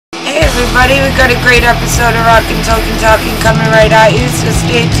everybody. We've got a great episode of Rock and Talking coming right at you, so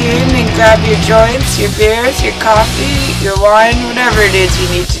stay tuned and grab your joints, your beers, your coffee, your wine, whatever it is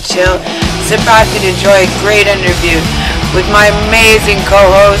you need to chill. Sit back and enjoy a great interview with my amazing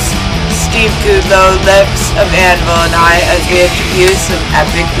co-host, Steve Kudlow, Lips of Anvil, and I, as we interview some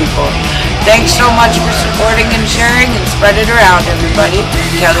epic people. Thanks so much for supporting and sharing, and spread it around, everybody.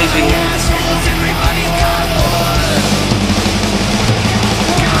 Kelly B.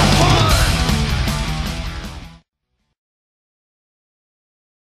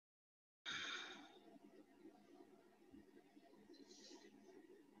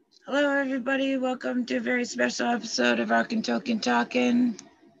 Hello, everybody. Welcome to a very special episode of Rock and Talkin'.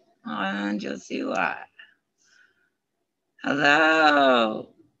 And you'll see why.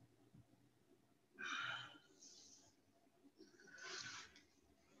 Hello.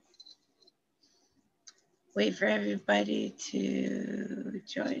 Wait for everybody to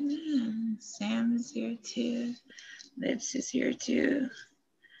join in. Sam is here too. Lips is here too.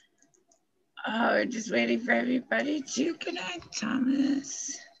 Oh, we're just waiting for everybody to connect.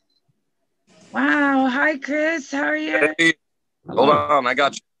 Thomas. Wow. Hi, Chris. How are you? Hey, hold on. I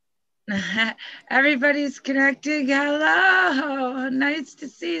got you. Everybody's connecting. Hello. Nice to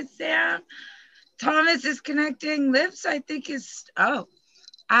see you, Sam. Thomas is connecting. Lips, I think, is... Oh,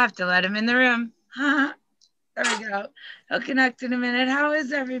 I have to let him in the room. There we go. He'll connect in a minute. How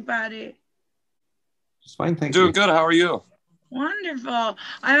is everybody? Just fine, thank you. you. Doing good. How are you? Wonderful.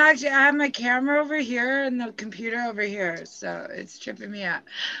 I have my camera over here and the computer over here, so it's tripping me out.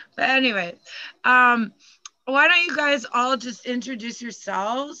 But anyway, why don't you guys all just introduce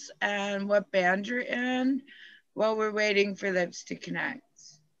yourselves and what band you're in while we're waiting for Lips to connect.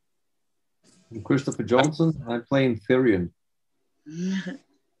 I'm Christopher Johnson. I'm playing Therion.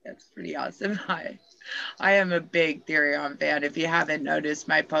 That's pretty awesome. I am a big Therion fan, if you haven't noticed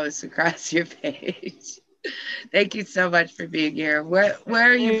my posts across your page. Thank you so much for being here. Where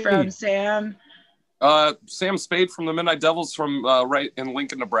are you from, Sam? Sam Spade from the Midnight Devils from right in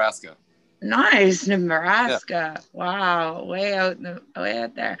Lincoln, Nebraska. Nice, Nebraska. Yeah. Wow, way out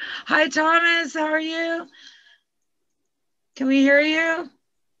there. Hi, Thomas. How are you? Can we hear you?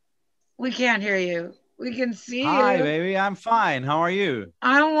 We can't hear you. We can see you. Hi, baby. I'm fine. How are you?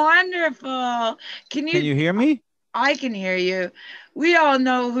 I'm wonderful. Can you hear me? I can hear you. We all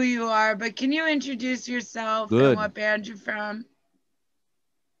know who you are, but can you introduce yourself and what band you're from?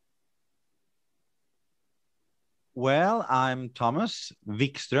 Well, I'm Thomas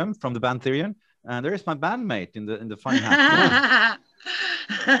Wikström from the band Therion, and there is my bandmate in the funny hat.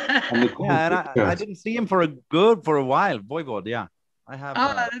 Yeah, and I didn't see him for a while. Voivod, yeah. I have.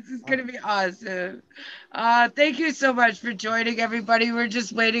 Oh, this is gonna be awesome. Thank you so much for joining, everybody. We're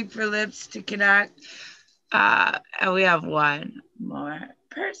just waiting for Lips to connect. And we have one more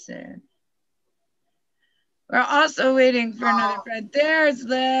person. We're also waiting for another friend. There's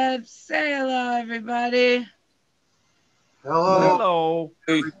Lips. Say hello, everybody. Hello.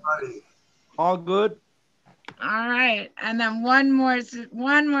 Everybody. All good. All right, and then one more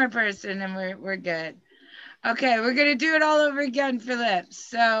person, and we're good. Okay, we're gonna do it all over again for Lips.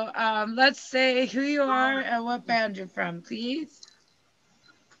 So let's say who you are and what band you're from, please.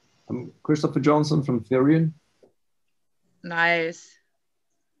 I'm Christopher Johnson from Therion. Nice.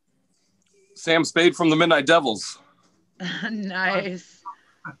 Sam Spade from the Midnight Devils. Nice.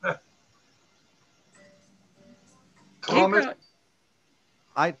 Thomas.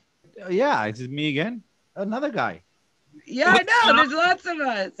 Yeah, it's me again. Another guy. Yeah, I know. There's lots of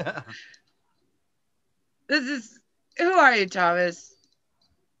us. Who are you, Thomas?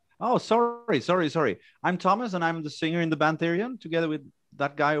 Oh, sorry. I'm Thomas, and I'm the singer in the band Therion, together with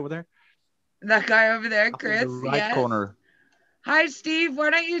that guy over there. That guy over there, Chris. In the right corner. Hi, Steve. Why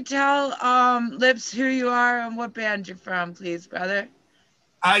don't you tell Lips who you are and what band you're from, please, brother?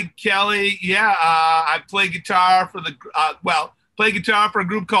 Hi, Kelly. Yeah, I play guitar for a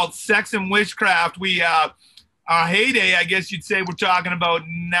group called Sex and Witchcraft. We our heyday, I guess you'd say, we're talking about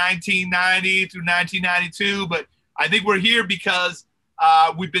 1990 through 1992, but I think we're here because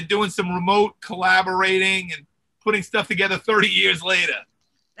we've been doing some remote collaborating and putting stuff together 30 years later.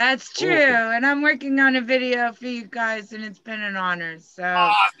 That's true, and I'm working on a video for you guys, and it's been an honor. So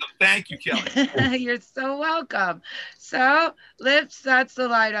awesome. Thank you, Kelly. You're so welcome. So, Lips, that's the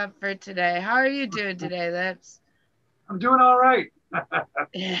lineup for today. How are you doing today, Lips? I'm doing all right.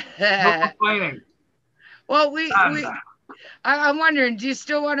 Yeah. No complaining. Well, I'm wondering, do you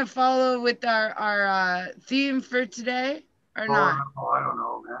still want to follow with our theme for today or not? No, I don't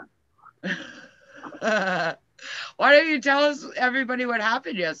know, man. Why don't you tell us, everybody, what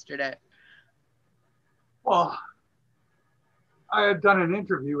happened yesterday? Well, I had done an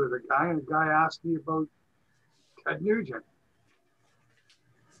interview with a guy, and the guy asked me about Ted Nugent,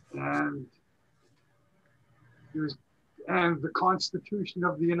 and and the Constitution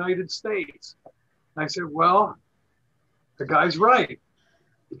of the United States. And I said, well, the guy's right.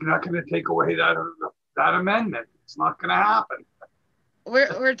 You're not going to take away that amendment. It's not going to happen.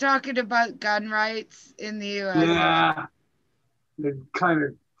 We're talking about gun rights in the U.S. Yeah, it kind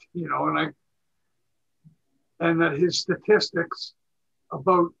of, and that his statistics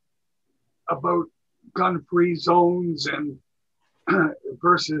about gun-free zones and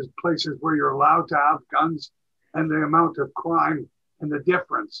versus places where you're allowed to have guns and the amount of crime and the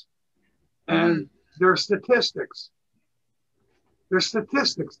difference. And there are statistics. There's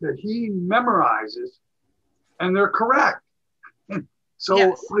statistics that he memorizes, and they're correct. And so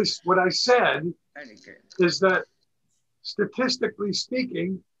yes. What I said is that statistically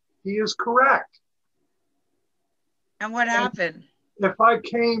speaking, he is correct. And what happened? If I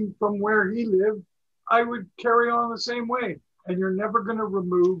came from where he lived, I would carry on the same way. And you're never going to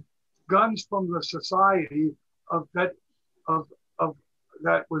remove guns from the society that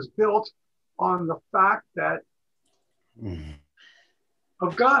was built on the fact that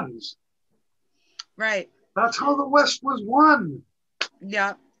of guns. Right. That's how the West was won.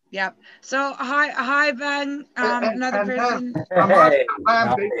 Yep. Yep. So hi Ben. Another person.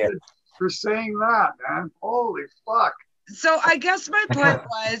 I'm for saying that, man. Holy fuck. So I guess my point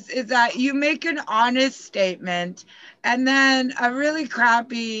is that you make an honest statement, and then a really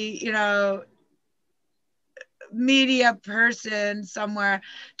crappy, media person somewhere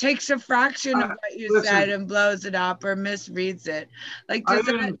takes a fraction of what you said and blows it up or misreads it. Like I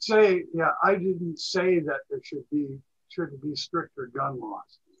didn't say that there shouldn't be stricter gun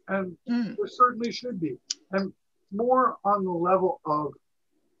laws, and there certainly should be, and more on the level of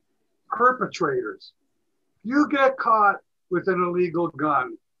perpetrators. You get caught with an illegal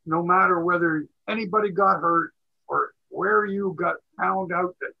gun, no matter whether anybody got hurt or where you got found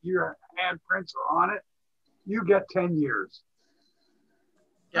out that your handprints are on it, you get 10 years.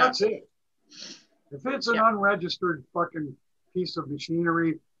 Yeah. That's it. If it's an unregistered fucking piece of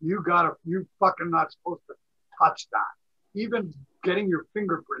machinery, you fucking not supposed to touch that. Even getting your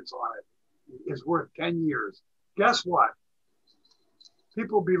fingerprints on it is worth 10 years. Guess what?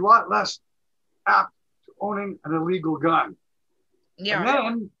 People will be a lot less apt to owning an illegal gun. Yeah.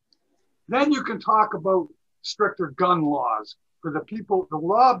 And then you can talk about stricter gun laws for the people, the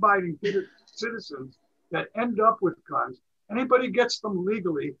law-abiding citizens that end up with guns. Anybody gets them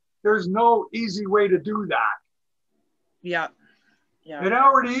legally, there's no easy way to do that. Yeah. Yeah. It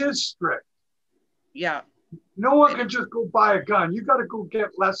already is strict. Yeah. No one can just go buy a gun. You got to go get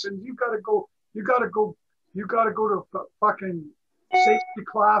lessons. You got to go to fucking safety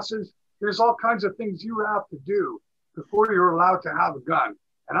classes. There's all kinds of things you have to do before you're allowed to have a gun.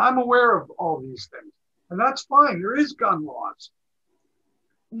 And I'm aware of all these things. And that's fine. There is gun laws.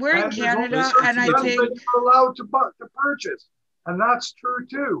 We're in Canada, and I think you're allowed to purchase. And that's true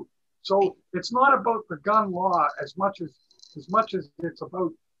too. So it's not about the gun law as much as it's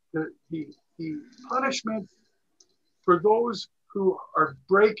about the punishment for those who are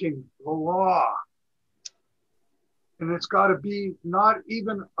breaking the law. And it's got to be not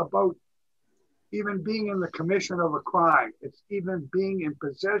even about even being in the commission of a crime. It's even being in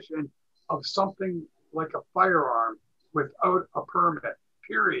possession of something like a firearm without a permit,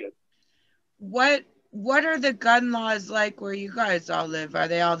 period. What are the gun laws like where you guys all live? Are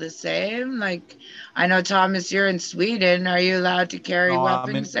they all the same? Like, I know, Thomas, you're in Sweden. Are you allowed to carry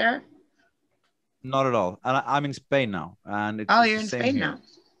weapons there? Not at all. And I'm in Spain now. And it's you're in Spain now.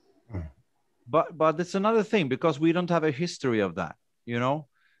 But it's another thing, because we don't have a history of that,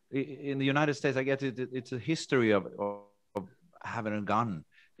 In the United States, I guess it's a history of having a gun.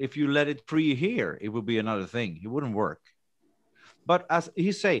 If you let it free here, it would be another thing. It wouldn't work. But as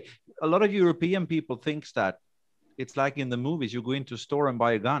he say, a lot of European people thinks that it's like in the movies, you go into a store and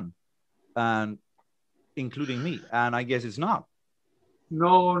buy a gun, and including me. And I guess it's not.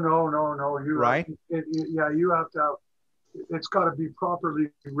 No. You're right. You have to have, it's got to be properly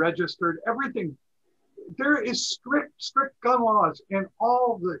registered. Everything. There is strict gun laws in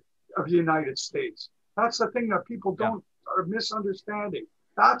all of the United States. That's the thing that people are misunderstanding.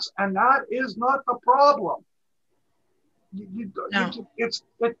 That is not the problem.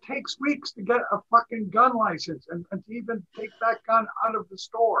 It takes weeks to get a fucking gun license and to even take that gun out of the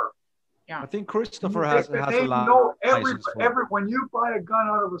store. Yeah, I think Christofer has a lot. When you buy a gun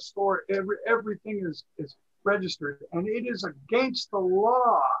out of a store, everything is registered, and it is against the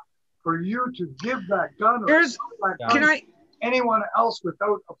law for you to give that gun or anyone else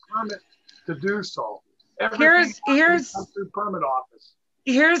without a permit to do so. Everything here's comes through permit office.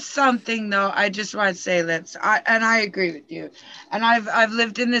 Here's something though. I just want to say this. I agree with you. And I've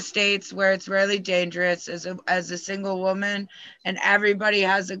lived in the States where it's really dangerous as a single woman, and everybody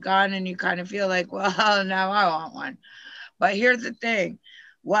has a gun, and you kind of feel like, well, now I want one. But here's the thing: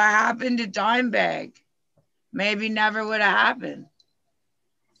 what happened to Dimebag maybe never would have happened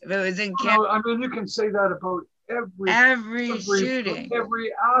if it was in Canada. I mean, you can say that about every shooting,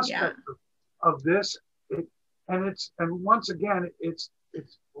 every aspect of this. And once again, it's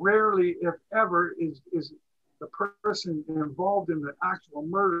rarely, if ever, is the person involved in the actual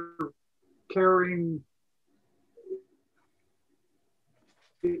murder carrying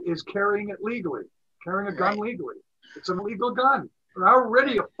it legally, carrying a gun legally. It's an illegal gun. They're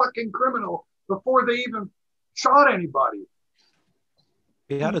already a fucking criminal before they even shot anybody.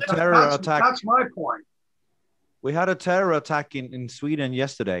 We had a terror attack. That's my point. We had a terror attack in Sweden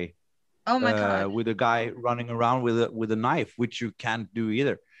yesterday. Oh my God! With a guy running around with a knife, which you can't do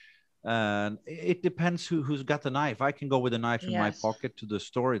either. And it depends who's got the knife. I can go with a knife in my pocket to the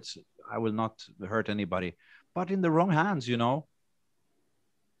store. I will not hurt anybody. But in the wrong hands, you know.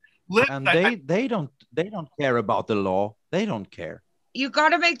 And they don't care about the law. They don't care. You got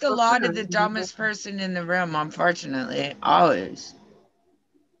to make the law to the dumbest person in the room. Unfortunately, always.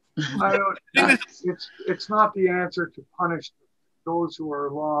 It's not the answer to punish those who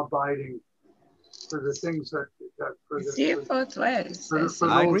are law-abiding for the things that see it both ways. For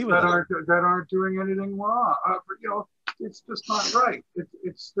I agree with that aren't doing anything wrong. You know, it's just not right.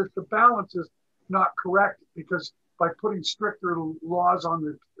 It's the balance is not correct, because by putting stricter laws on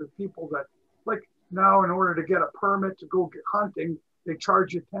the people that, like now, in order to get a permit to go hunting, they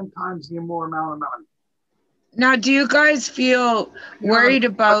charge you 10 times the more amount of money. Now, do you guys feel worried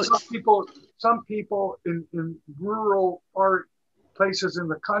about some people in rural places in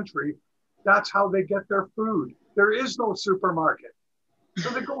the country? That's how they get their food. There is no supermarket, so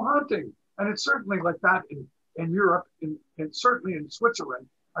they go hunting, and it's certainly like that in Europe, and certainly in Switzerland.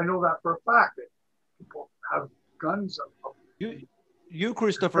 I know that for a fact that people have guns. You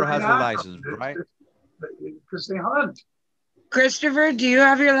Christopher, has a license, right? Because they hunt. Christopher, do you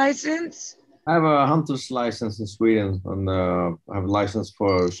have your license? I have a hunter's license in Sweden, and I have a license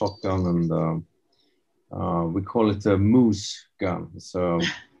for a shotgun, and we call it a moose gun. So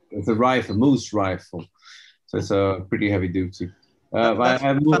it's a rifle, moose rifle. So it's a pretty heavy duty. That's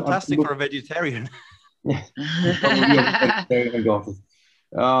fantastic for a vegetarian. Yeah,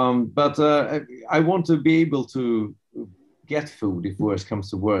 but I want to be able to get food if worse comes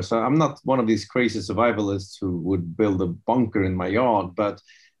to worse. I'm not one of these crazy survivalists who would build a bunker in my yard, but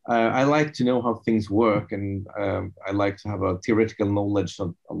I like to know how things work, and I like to have a theoretical knowledge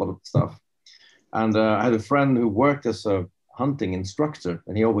of a lot of stuff. And I had a friend who worked as a hunting instructor,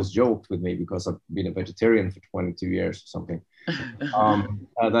 and he always joked with me, because I've been a vegetarian for 22 years or something,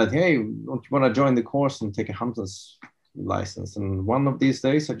 that, hey, don't you want to join the course and take a hunter's license? And one of these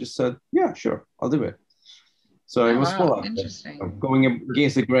days I just said, yeah, sure, I'll do it. So it was full of going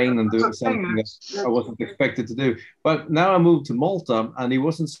against the grain and doing something that I wasn't expected to do. But now I moved to Malta, and it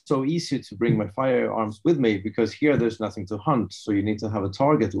wasn't so easy to bring my firearms with me, because here there's nothing to hunt. So you need to have a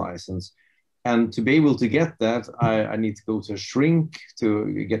target license. And to be able to get that, I need to go to a shrink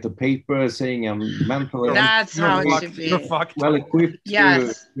to get the paper saying I'm mentally well equipped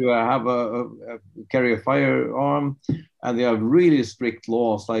to have carry a firearm. And they have really strict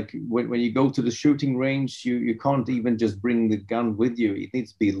laws. Like when you go to the shooting range, you can't even just bring the gun with you. It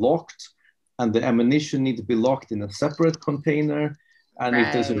needs to be locked, and the ammunition needs to be locked in a separate container. And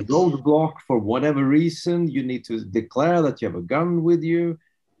if there's a roadblock for whatever reason, you need to declare that you have a gun with you.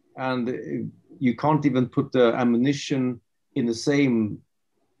 And you can't even put the ammunition in the same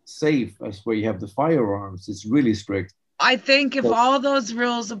safe as where you have the firearms. It's really strict. I think if all those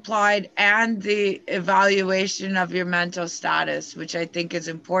rules applied, and the evaluation of your mental status, which I think is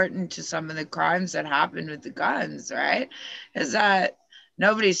important to some of the crimes that happen with the guns, right, is that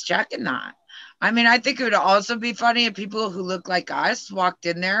nobody's checking that. I mean, I think it would also be funny if people who look like us walked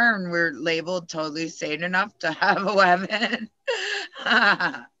in there and were labeled totally sane enough to have a weapon.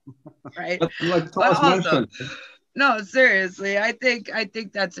 Right? But also, no, seriously, I think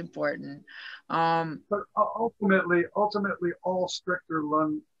that's important. But ultimately, all stricter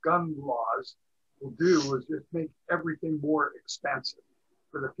gun laws will do is just make everything more expensive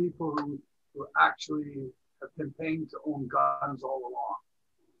for the people who actually have been paying to own guns all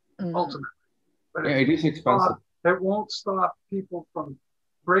along. Ultimately, but it is expensive. It won't stop people from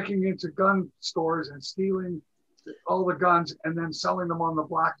breaking into gun stores and stealing all the guns and then selling them on the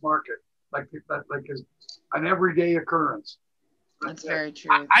black market, like is an everyday occurrence. That's very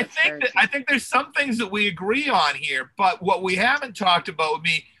true. I think there's some things that we agree on here, but what we haven't talked about would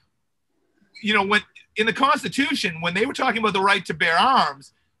be, you know, when in the Constitution, when they were talking about the right to bear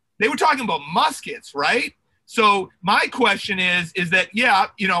arms, they were talking about muskets, right? So my question is that, yeah,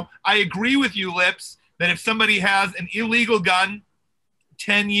 you know, I agree with you, Lips, that if somebody has an illegal gun,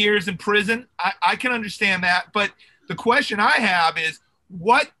 10 years in prison, I can understand that. But the question I have is,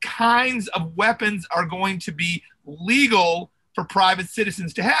 what kinds of weapons are going to be legal for private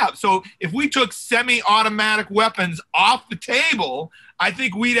citizens to have? So if we took semi-automatic weapons off the table, I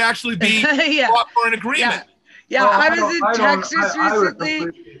think we'd actually be Yeah. more in agreement. Yeah, Well, I was in Texas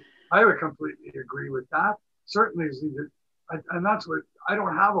recently. I would completely agree with that. Certainly, and that's what I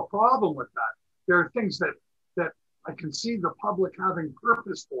don't have a problem with that. There are things that I can see the public having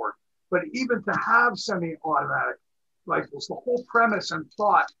purpose for, but even to have semi-automatic rifles, the whole premise and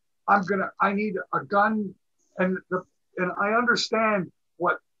thought, I need a gun, and I understand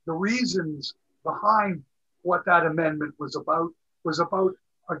what the reasons behind what that amendment was about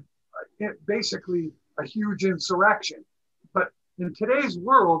basically a huge insurrection. But in today's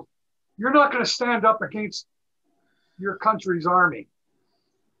world, you're not going to stand up against your country's army.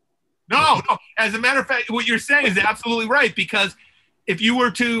 No. As a matter of fact, what you're saying is absolutely right, because if you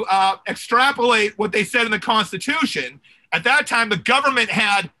were to extrapolate what they said in the Constitution, at that time, the government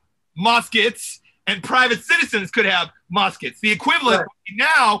had muskets and private citizens could have muskets. The equivalent would be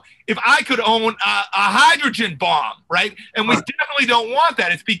now, if I could own a hydrogen bomb, right? And we definitely don't want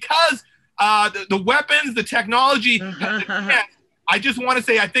that. It's because the weapons, the technology, I just want to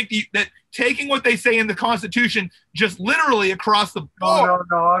say, I think that taking what they say in the Constitution just literally across the board.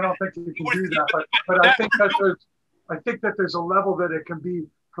 No, I don't think you can do that. But I think that there's a level that it can be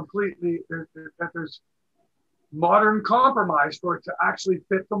completely, that there's modern compromise for it to actually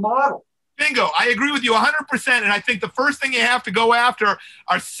fit the model. Bingo. I agree with you 100%. And I think the first thing you have to go after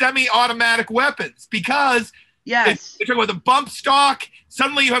are semi-automatic weapons, because yes, you're talking about the bump stock.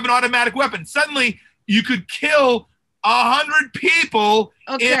 Suddenly you have an automatic weapon. Suddenly you could kill 100 people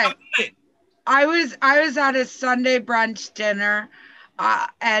in a minute. I was at a Sunday brunch dinner,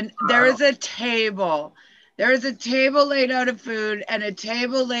 and there is a table. There is a table laid out of food and a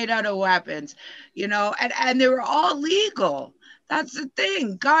table laid out of weapons, you know, and they were all legal. That's the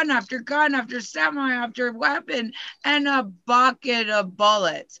thing. Gun after semi after weapon, and a bucket of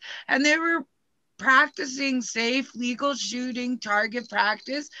bullets. And they were practicing safe, legal shooting, target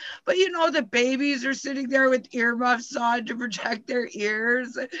practice. But you know, the babies are sitting there with earmuffs on to protect their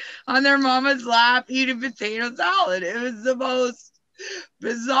ears on their mama's lap eating potato salad. It was the most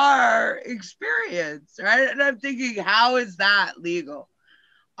bizarre experience, right? And I'm thinking, how is that legal?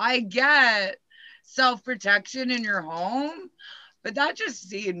 I get self-protection in your home, but that just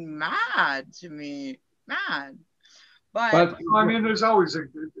seemed mad to me. Mad. But I mean, there's always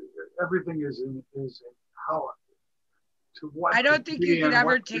everything is in how to what. I don't think you could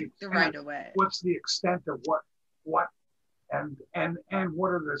ever take the right away. What's the extent of what and what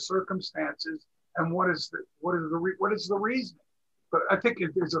are the circumstances, and what is the reason? But I think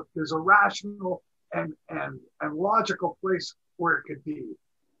there's a rational and logical place where it could be.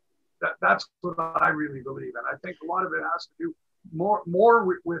 That's what I really believe, and I think a lot of it has to do more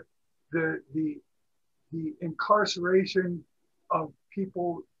with the incarceration of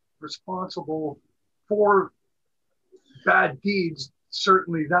people responsible for bad deeds.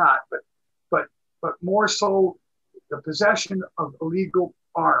 Certainly that, but more so the possession of illegal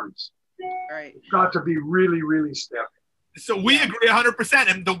arms. Right. Got to be really, really stiff. So we agree 100%.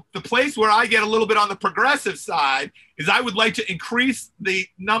 And the place where I get a little bit on the progressive side is I would like to increase the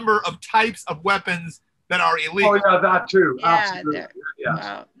number of types of weapons that are illegal. Oh yeah, that too. Yeah, absolutely. Yeah.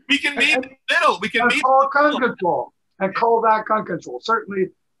 Wow. We can meet in the middle. We can meet. Call gun control and call that gun control.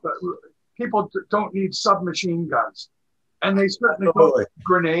 Certainly, people don't need submachine guns, and they certainly don't need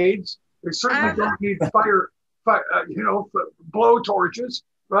grenades. They certainly don't need fire, blow torches,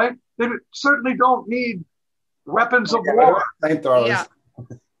 right? They certainly don't need weapons of war. Yeah.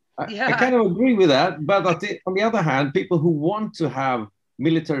 I kind of agree with that, but on the other hand, people who want to have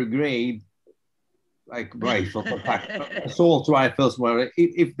military grade, like rifles, assault rifles,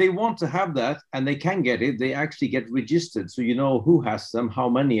 if they want to have that and they can get it, they actually get registered, so you know who has them, how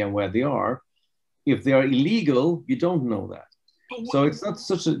many, and where they are. If they are illegal, you don't know that. So it's not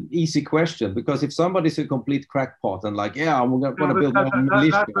such an easy question, because if somebody's a complete crackpot and like, yeah, I'm going to build my own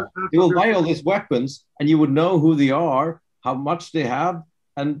militia, they will buy all these weapons, and you would know who they are, how much they have,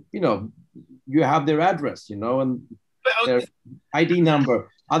 and you have their address, and their ID number.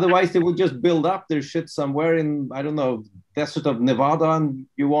 Otherwise, they would just build up their shit somewhere in, I don't know, desert of Nevada, and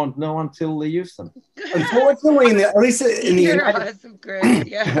you won't know until they use them. Unfortunately, at least in the You're United awesome, Chris.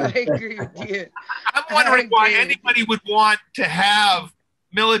 Yeah, I agree with you. I'm wondering why agree with you. anybody would want to have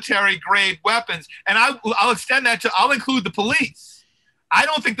military grade weapons. And I'll extend that to, I'll include the police. I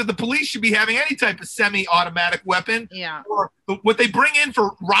don't think that the police should be having any type of semi-automatic weapon. Yeah. Or what they bring in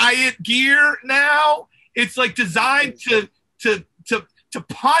for riot gear now, it's like designed to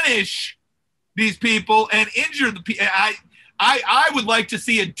punish these people and injure the people. I would like to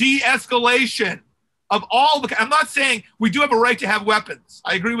see a de-escalation of all the, I'm not saying we do have a right to have weapons.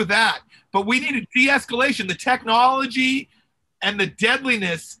 I agree with that. But we need a de-escalation. The technology and the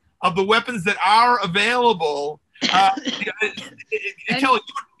deadliness of the weapons that are available. Kelly,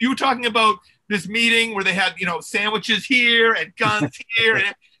 you were talking about this meeting where they had, sandwiches here and guns here.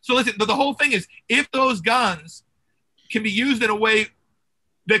 And so listen, but the whole thing is, if those guns can be used in a way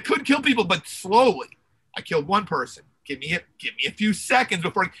that could kill people, but slowly. I killed one person. Give me a few seconds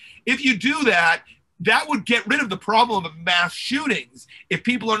before. If you do that, that would get rid of the problem of mass shootings. If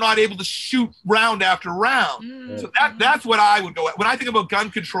people are not able to shoot round after round, so that's what I would go at. When I think about gun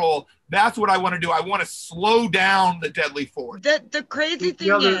control, that's what I want to do. I want to slow down the deadly force. The crazy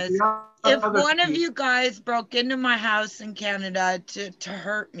thing is, if one of you guys broke into my house in Canada to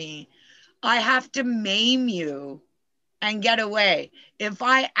hurt me, I have to maim you and get away. If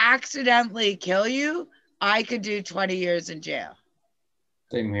I accidentally kill you, I could do 20 years in jail.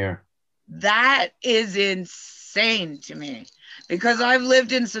 Same here. That is insane to me, because I've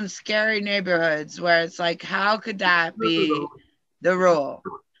lived in some scary neighborhoods where it's like, how could that be the rule?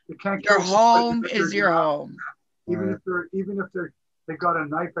 Your home is your home. Even if they got a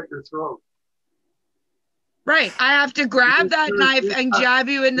knife at your throat. Right. I have to grab that knife and jab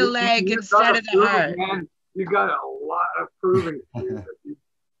you in the leg instead of the heart. Man, you got a lot of proving that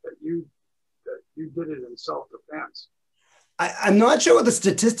you did it in self-defense. I'm not sure what the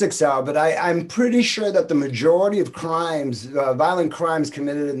statistics are, but I'm pretty sure that the majority of crimes, violent crimes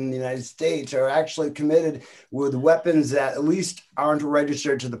committed in the United States, are actually committed with weapons that at least aren't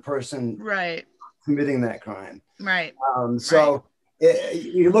registered to the person committing that crime. Right.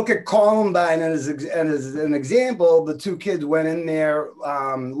 You look at Columbine as an example. The two kids went in there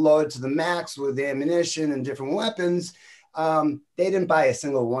loaded to the max with ammunition and different weapons. They didn't buy a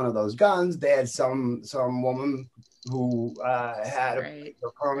single one of those guns. They had some woman who had a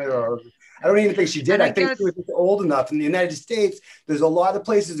permit, or I don't even think she did. I think she was just old enough. In the United States, there's a lot of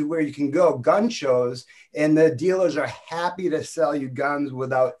places where you can go, gun shows, and the dealers are happy to sell you guns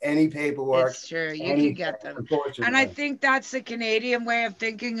without any paperwork. It's true. You can get them. And I think that's the Canadian way of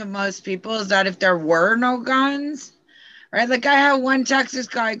thinking of most people, is that if there were no guns, right? Like I had one Texas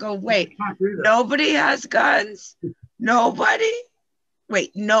guy go, wait, nobody has guns? Nobody?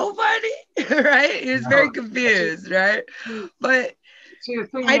 Wait, nobody? Right? He was very confused, right? But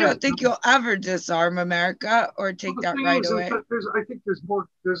I don't think you'll ever disarm America or take that right away. I think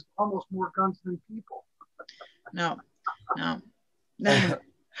there's almost more guns than people. No. But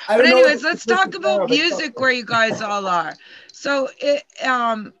anyways, let's talk about music where you guys all are. So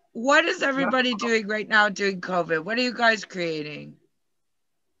what is everybody doing right now during COVID? What are you guys creating?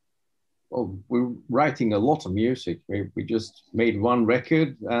 Well, we're writing a lot of music. We just made one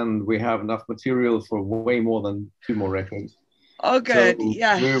record, and we have enough material for way more than 2 more records. Oh, good. So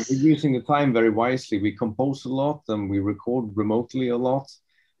yes. We're using the time very wisely. We compose a lot, and we record remotely a lot.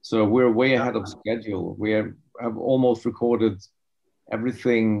 So we're way ahead of schedule. We have almost recorded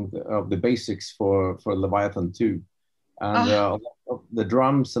everything of the basics for Leviathan 2. And the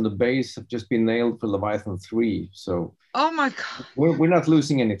drums and the bass have just been nailed for Leviathan 3. So oh my God. We're not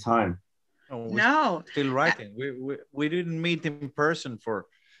losing any time. No. Still writing. We didn't meet in person for,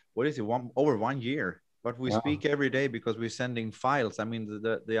 over 1 year. But we speak every day because we're sending files. I mean,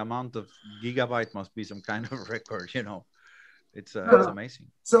 the amount of gigabyte must be some kind of record, It's amazing.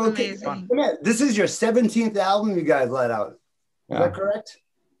 So this is your 17th album you guys let out. Is that correct?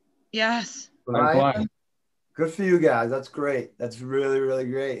 Yes. Good for you guys. That's great. That's really, really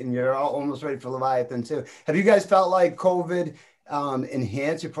great. And you're all almost ready for Leviathan too. Have you guys felt like COVID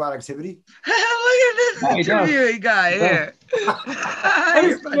enhanced your productivity? Look at this interviewing guy here.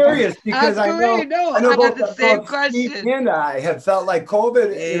 I'm curious because I know both the same question. Steve and I have felt like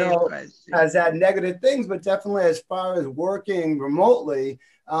COVID, has had negative things, but definitely as far as working remotely,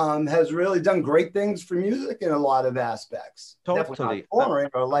 has really done great things for music in a lot of aspects. Totally. Touring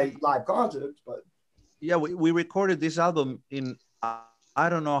or live concerts, but yeah, we recorded this album in I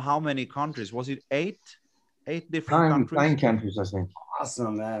don't know how many countries. Was it 8 different countries? 9 countries, I think.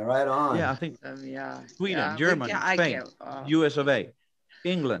 Awesome, man. Right on. Yeah, I think Sweden, Germany, Spain, US of A.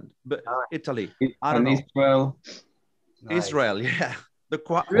 England, but Italy. I And don't know. Israel. Nice. Israel, yeah. The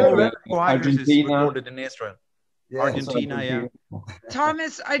Really? choir is Argentina. recorded in Israel. Yeah. Argentina, yeah.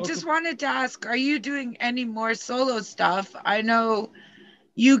 Thomas, I just wanted to ask, are you doing any more solo stuff? I know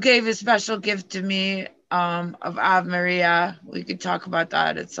you gave a special gift to me of Ave Maria. We could talk about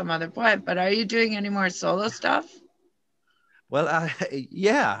that at some other point, but are you doing any more solo stuff? Well,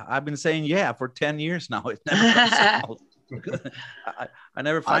 yeah, I've been saying yeah for 10 years now. It never comes out. I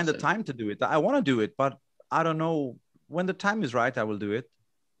never find the Awesome. time to do it. I want to do it, but I don't know when the time is right. I will do it.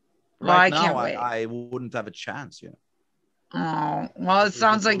 Well, I Right can't now, wait. I wouldn't have a chance. Oh, well, it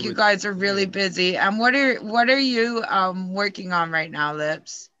sounds like you guys are really busy. And what are you working on right now,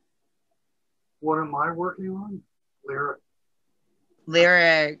 Lips? What am I working on? Lyric.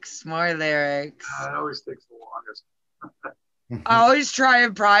 Lyrics, more lyrics. It always takes the longest. I always try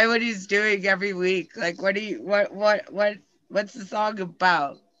and pry what he's doing every week. Like, what's the song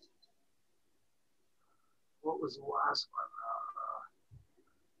about? What was the last one?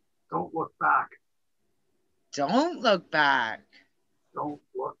 Don't look back. Don't look back. Don't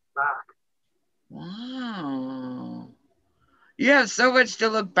look back. Wow. You have so much to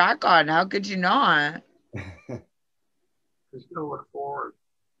look back on. How could you not? Because you gotta look forward.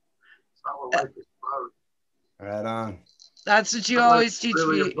 It's not what life is about. Right on. That's what you What life always is teach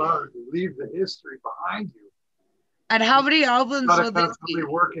really me. about. You leave the history behind you. And how many albums Gotta will this constantly be?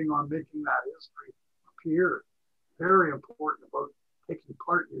 working on making that history appear. Very important about taking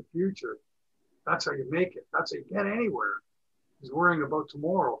part in your future. That's how you make it. That's how you get anywhere. Is worrying about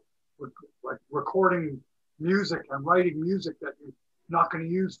tomorrow. Like recording music and writing music that you're not going to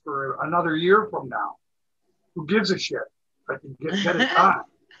use for another year from now. Who gives a shit? Like you get it done.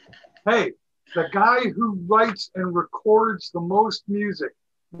 Hey, the guy who writes and records the most music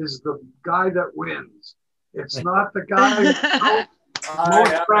is the guy that wins. It's not the guy who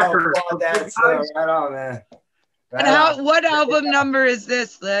most records. That's right on, man. Right And on. what album number is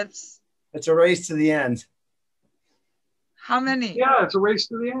this, Lips? It's a race to the end. How many? Yeah, it's a race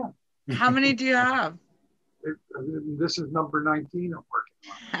to the end. How many do you have? This is number 19 I'm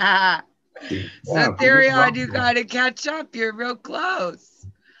working on. So Therion, you gotta catch up. You're real close.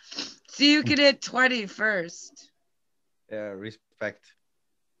 So you could hit 20 first. Yeah, respect.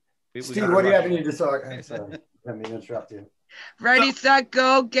 Steve, what do you have in your disorder? I'm sorry. Let me interrupt you. Ready, set,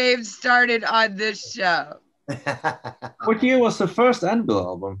 go. Game started on this show. What year was the first Anvil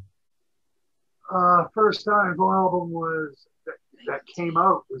album? First time album was that came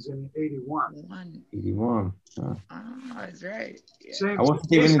out was in 81. 81. Oh, that's right. Yeah. Same, I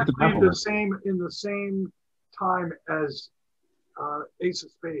wasn't even into basically metal. in the same time as Ace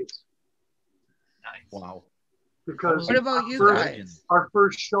of Spades. Nice. Wow. Because What about you first- guys? our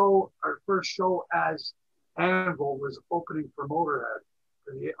first show as Anvil was opening for Motorhead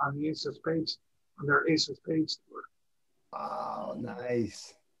on the Ace of Spades, on their Ace of Spades tour. Oh,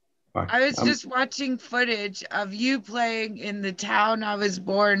 nice. I was just watching footage of you playing in the town I was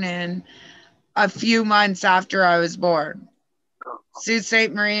born in a few months after I was born. Sault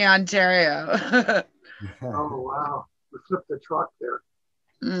Ste. Marie, Ontario. Oh, wow. We flipped the truck there.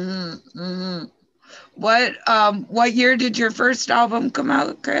 What year did your first album come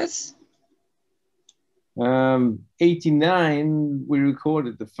out, Chris? 89, we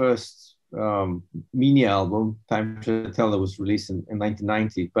recorded the first mini album, Time to Tell, that was released in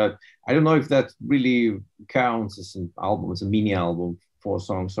 1990. But I don't know if that really counts as an album, as a mini album, 4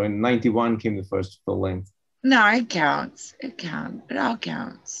 songs. So in 91 came the first full length. No, it counts. It counts. It all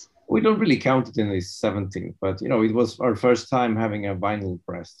counts. We don't really count it in the 17th, but it was our first time having a vinyl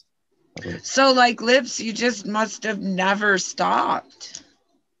press. So like Lips, you just must have never stopped.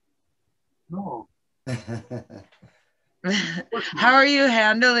 No. How are you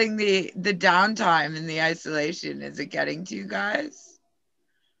handling the downtime and the isolation? Is it getting to you guys?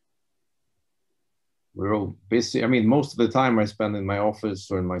 We're all busy. I mean, most of the time I spend in my office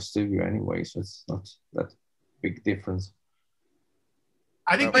or in my studio anyway, so it's not that big difference.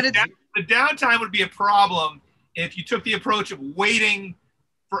 I think But the downtime would be a problem if you took the approach of waiting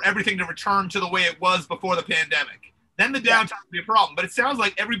for everything to return to the way it was before the pandemic. Then the downtime would be a problem. But it sounds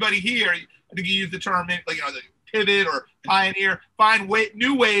like everybody here, I think you use the term, the pivot or pioneer, find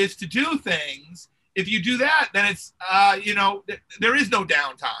new ways to do things. If you do that, then it's, there is no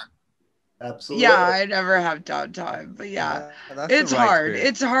downtime. Absolutely. Yeah, I never have downtime, but yeah, that's it's the right hard. spirit.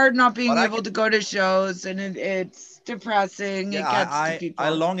 It's hard not being But I able can- to go to shows, and it's depressing. It gets to people. I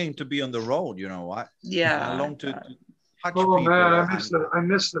longing to be on the road. I Yeah. long to touch Oh people. man, and I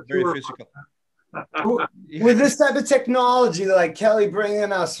miss the very tour. physical. With this type of technology, like Kelly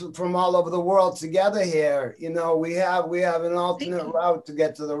bringing us from all over the world together here, you know, we have an alternate route to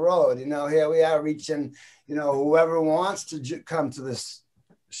get to the road. You know, here we are reaching, you know, whoever wants to come to this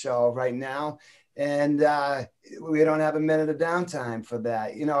show right now, and we don't have a minute of downtime for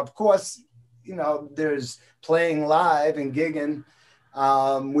that. You know, of course, you know, there's playing live and gigging,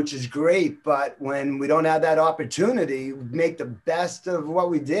 which is great. But when we don't have that opportunity, we make the best of what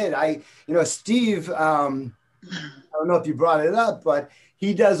we did. You know, Steve, I don't know if you brought it up, but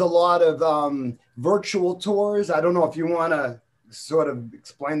he does a lot of virtual tours. I don't know if you want to sort of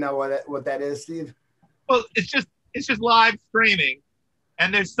explain that, what that is, Steve. Well, it's just live streaming.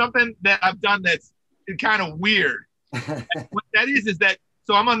 And there's something that I've done that's kind of weird. What that is that,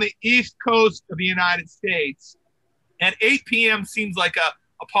 so I'm on the East Coast of the United States, and 8 p.m. seems like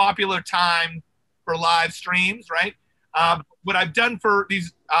a popular time for live streams, right? What I've done for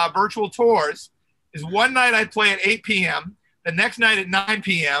these virtual tours is one night I play at 8 p.m., the next night at 9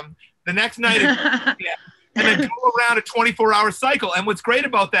 p.m., the next night at 10 p.m., and then go around a 24-hour cycle. And what's great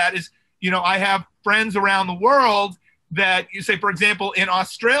about that is, you know, I have friends around the world that you say, for example, in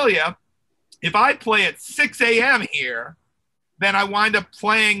Australia, if I play at 6 a.m. here, then I wind up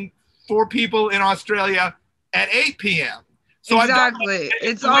playing for people in Australia at 8 p.m. So exactly.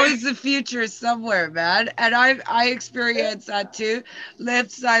 It's always the future somewhere, man. And I experience that too.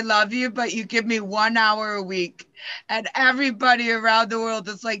 Lips, I love you, but you give me 1 hour a week. And everybody around the world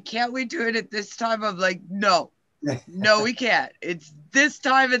is like, can't we do it at this time? I'm like, no. No, we can't. It's this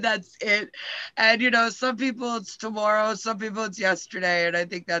time and that's it. And, you know, some people it's tomorrow, some people it's yesterday. And I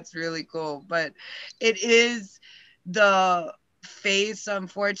think that's really cool. But it is the face,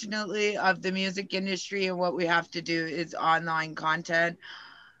 unfortunately, of the music industry. And what we have to do is online content.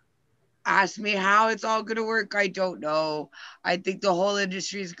 Ask me how it's all going to work. I don't know. I think the whole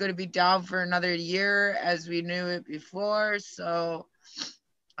industry is going to be down for another year as we knew it before. So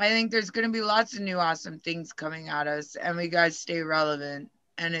I think there's going to be lots of new awesome things coming at us, and we got to stay relevant,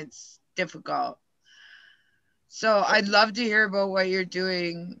 and it's difficult. So I'd love to hear about what you're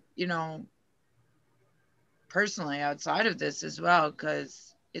doing, you know, personally outside of this as well,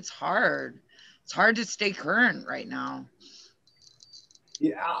 because it's hard. It's hard to stay current right now.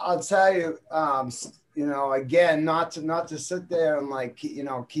 Yeah, I'll tell you, you know, again, not to sit there and like, you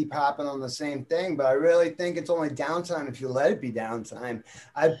know, keep hopping on the same thing, but I really think it's only downtime if you let it be downtime.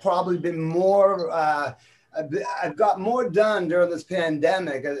 I've probably been more, I've got more done during this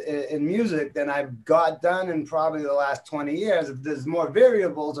pandemic in music than I've got done in probably the last 20 years. There's more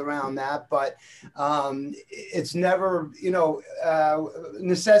variables around that, but it's never, you know,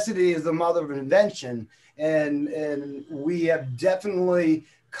 necessity is the mother of invention. And we have definitely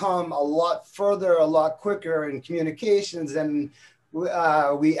come a lot further, a lot quicker in communications than we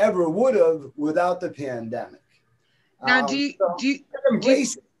ever would have without the pandemic. Now, do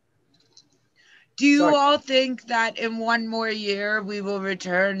you all think that in one more year we will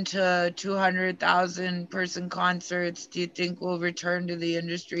return to 200,000 person concerts? Do you think we'll return to the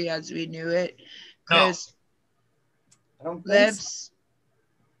industry as we knew it? Chris, I don't think Lips?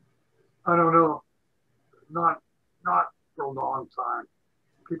 I don't know. Not for a long time.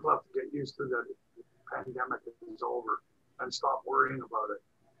 People have to get used to that the pandemic is over and stop worrying about it.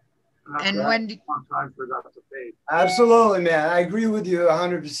 And when long time for that to fade. Absolutely, man. I agree with you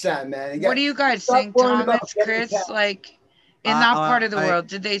 100%, man. What do you guys think, Thomas, Chris? Like in that part of the world,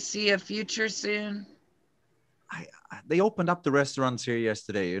 did they see a future soon? They opened up the restaurants here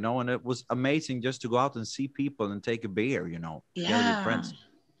yesterday, you know, and it was amazing just to go out and see people and take a beer, you know, together with friends.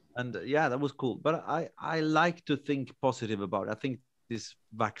 And yeah, that was cool. But I like to think positive about it. I think this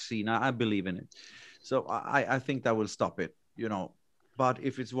vaccine, I believe in it. So I think that will stop it, you know. But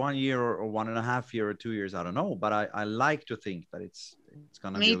if it's 1 year or 1.5 years or 2 years, I don't know. But I like to think that it's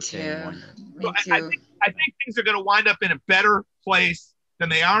going to be okay in 1 year. Me too. I think things are going to wind up in a better place than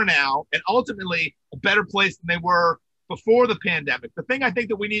they are now, and ultimately a better place than they were before the pandemic. The thing I think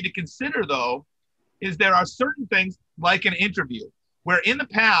that we need to consider, though, is there are certain things like an interview, where in the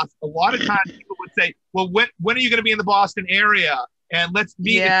past, a lot of times people would say, well, when are you going to be in the Boston area? And let's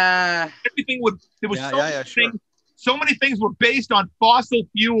meet. Yeah. Everything there was so many things were based on fossil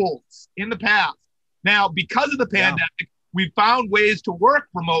fuels in the past. Now, because of the pandemic, we found ways to work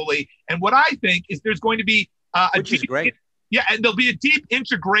remotely. And what I think is there's going to be which is great. Yeah, and there'll be a deep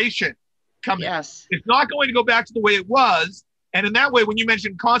integration coming. Yes. It's not going to go back to the way it was. And in that way, when you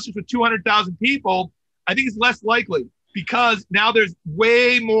mentioned concerts with 200,000 people, I think it's less likely, because now there's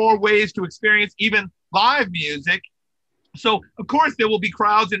way more ways to experience even live music. So, of course, there will be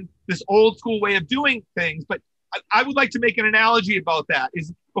crowds in this old school way of doing things. But I would like to make an analogy about that.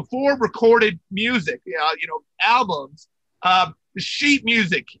 Is before recorded music, albums, the sheet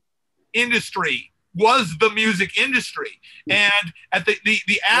music industry was the music industry. And at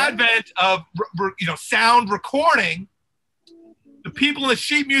the advent of sound recording, the people in the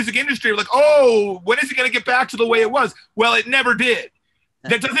sheet music industry were like, oh, when is it going to get back to the way it was? Well, it never did.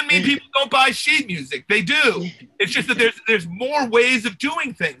 That doesn't mean people don't buy sheet music. They do. It's just that there's more ways of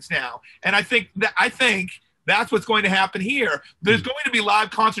doing things now. And I think that's what's going to happen here. There's going to be live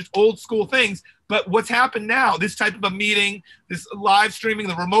concerts, old school things. But what's happened now, this type of a meeting, this live streaming,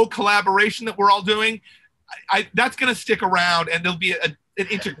 the remote collaboration that we're all doing, that's going to stick around, and there'll be an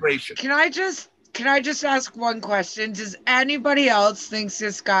integration. Can I just ask one question? Does anybody else think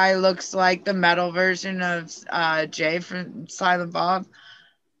this guy looks like the metal version of Jay from Silent Bob?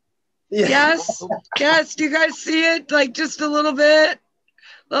 Yeah. Yes. Yes. Do you guys see it? Like just a little bit?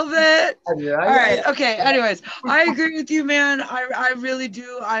 A little bit? Yeah, all right. Okay. Anyways, I agree with you, man. I really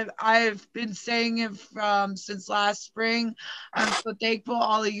do. I've been saying it since last spring. I'm so thankful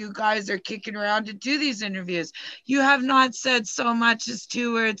all of you guys are kicking around to do these interviews. You have not said so much as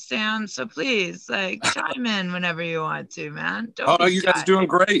 2 words, Sam. So please, chime in whenever you want to, man. Don't be you shy. guys are doing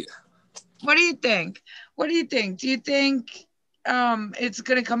great. What do you think? What do you think? Do you think it's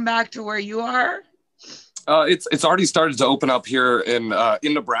gonna come back to where you are? It's already started to open up here in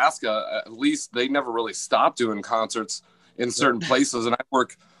Nebraska. At least they never really stopped doing concerts in certain places. And I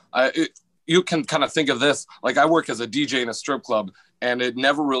work. You can kind of think of this like I work as a DJ in a strip club, and it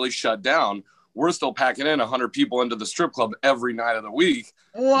never really shut down. We're still packing in 100 people into the strip club every night of the week.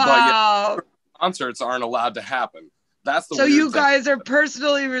 Wow! But yet, concerts aren't allowed to happen. That's the so weird you thing. Guys are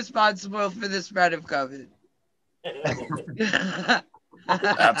personally responsible for the spread of COVID.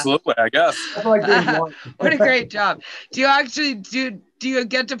 Absolutely, I guess. What a great job. Do you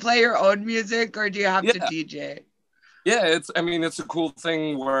get to play your own music, or do you have to DJ? Yeah, it's a cool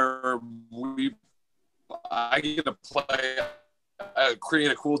thing where I get to play,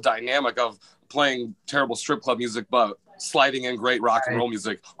 create a cool dynamic of playing terrible strip club music, but sliding in great rock and roll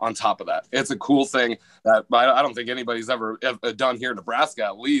music on top of that. It's a cool thing that I don't think anybody's ever done here in Nebraska,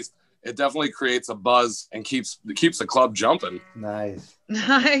 at least. It definitely creates a buzz and keeps the club jumping. Nice.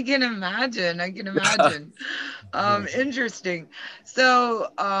 I can imagine. Interesting. So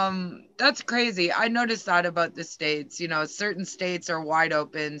that's crazy. I noticed that about the states. Certain states are wide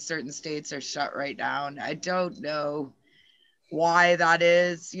open, certain states are shut right down. I don't know why that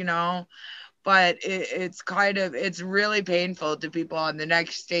is, but it's really painful to people on the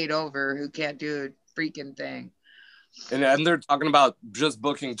next state over who can't do a freaking thing. And they're talking about just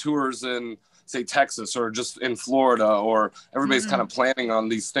booking tours in, say, Texas or just in Florida, or everybody's kind of planning on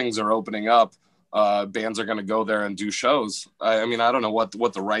these things are opening up. Bands are going to go there and do shows. I don't know what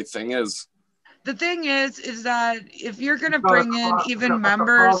the right thing is. The thing is that if you're going to bring in even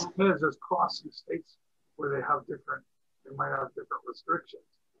members. The problem is crossing states where they might have different restrictions.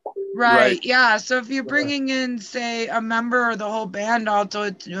 Right. Yeah. So if you're bringing in, say, a member or the whole band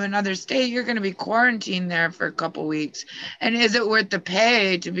also to another state, you're going to be quarantined there for a couple weeks. And is it worth the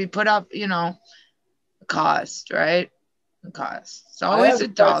pay to be put up, cost, right? The cost. It's always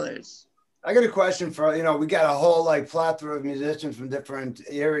in dollars. I got a question for, we got a whole plethora of musicians from different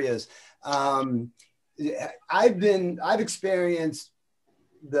areas. I've experienced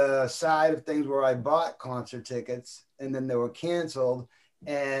the side of things where I bought concert tickets and then they were canceled.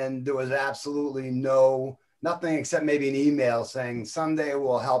 And there was absolutely nothing except maybe an email saying someday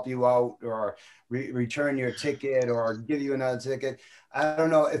we'll help you out or return your ticket or give you another ticket. I don't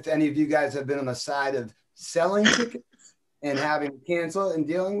know if any of you guys have been on the side of selling tickets and having canceled and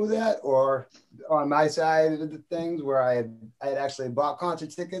dealing with that, or on my side of the things where I had actually bought concert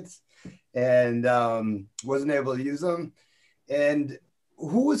tickets and wasn't able to use them. And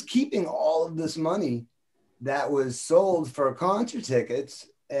who was keeping all of this money that was sold for concert tickets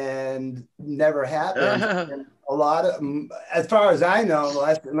and never happened? And a lot of, as far as I know,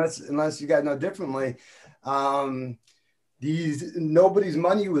 unless you guys know differently, nobody's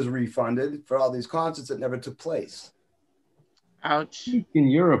money was refunded for all these concerts that never took place. Ouch. In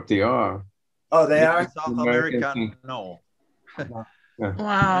Europe, they are. Oh, they are? South America, no.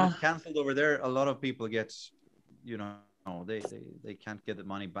 Wow. Canceled over there. A lot of people get, they can't get the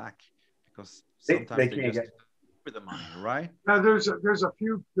money back because sometimes they can't just for the money, right? Now there's a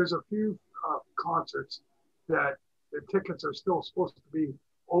few concerts that the tickets are still supposed to be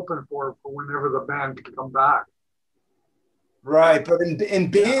open for whenever the band can come back. Right, but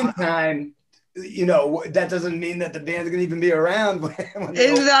in band time, that doesn't mean that the band's gonna even be around.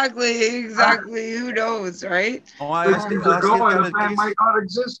 Exactly. Who knows, right? The band might not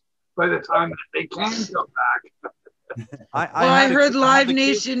exist by the time that they can come back. I had heard I Live had the kid-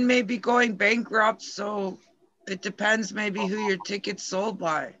 Nation may be going bankrupt, so it depends maybe who your ticket's sold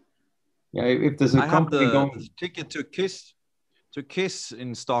by. Yeah, if there's a I have company the going, ticket to Kiss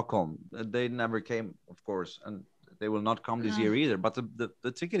in Stockholm. They never came, of course, and they will not come this year either. But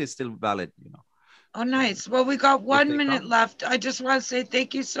the ticket is still valid, you know. Oh, nice. Well, we got If 1 they minute come. left. I just want to say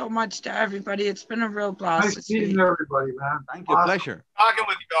thank you so much to everybody. It's been a real blast Nice this meeting week. everybody, man. Thank you, Awesome. pleasure. Talking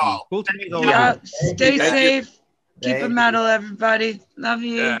with you all. Cool to meet all Yeah, of you. stay guys. safe. Keep Thank it you. metal, everybody. Love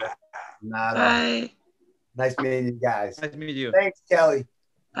you. Yeah. Nada. Bye. Nice meeting you guys. Nice to meet you. Thanks, Kelly.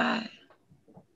 Bye.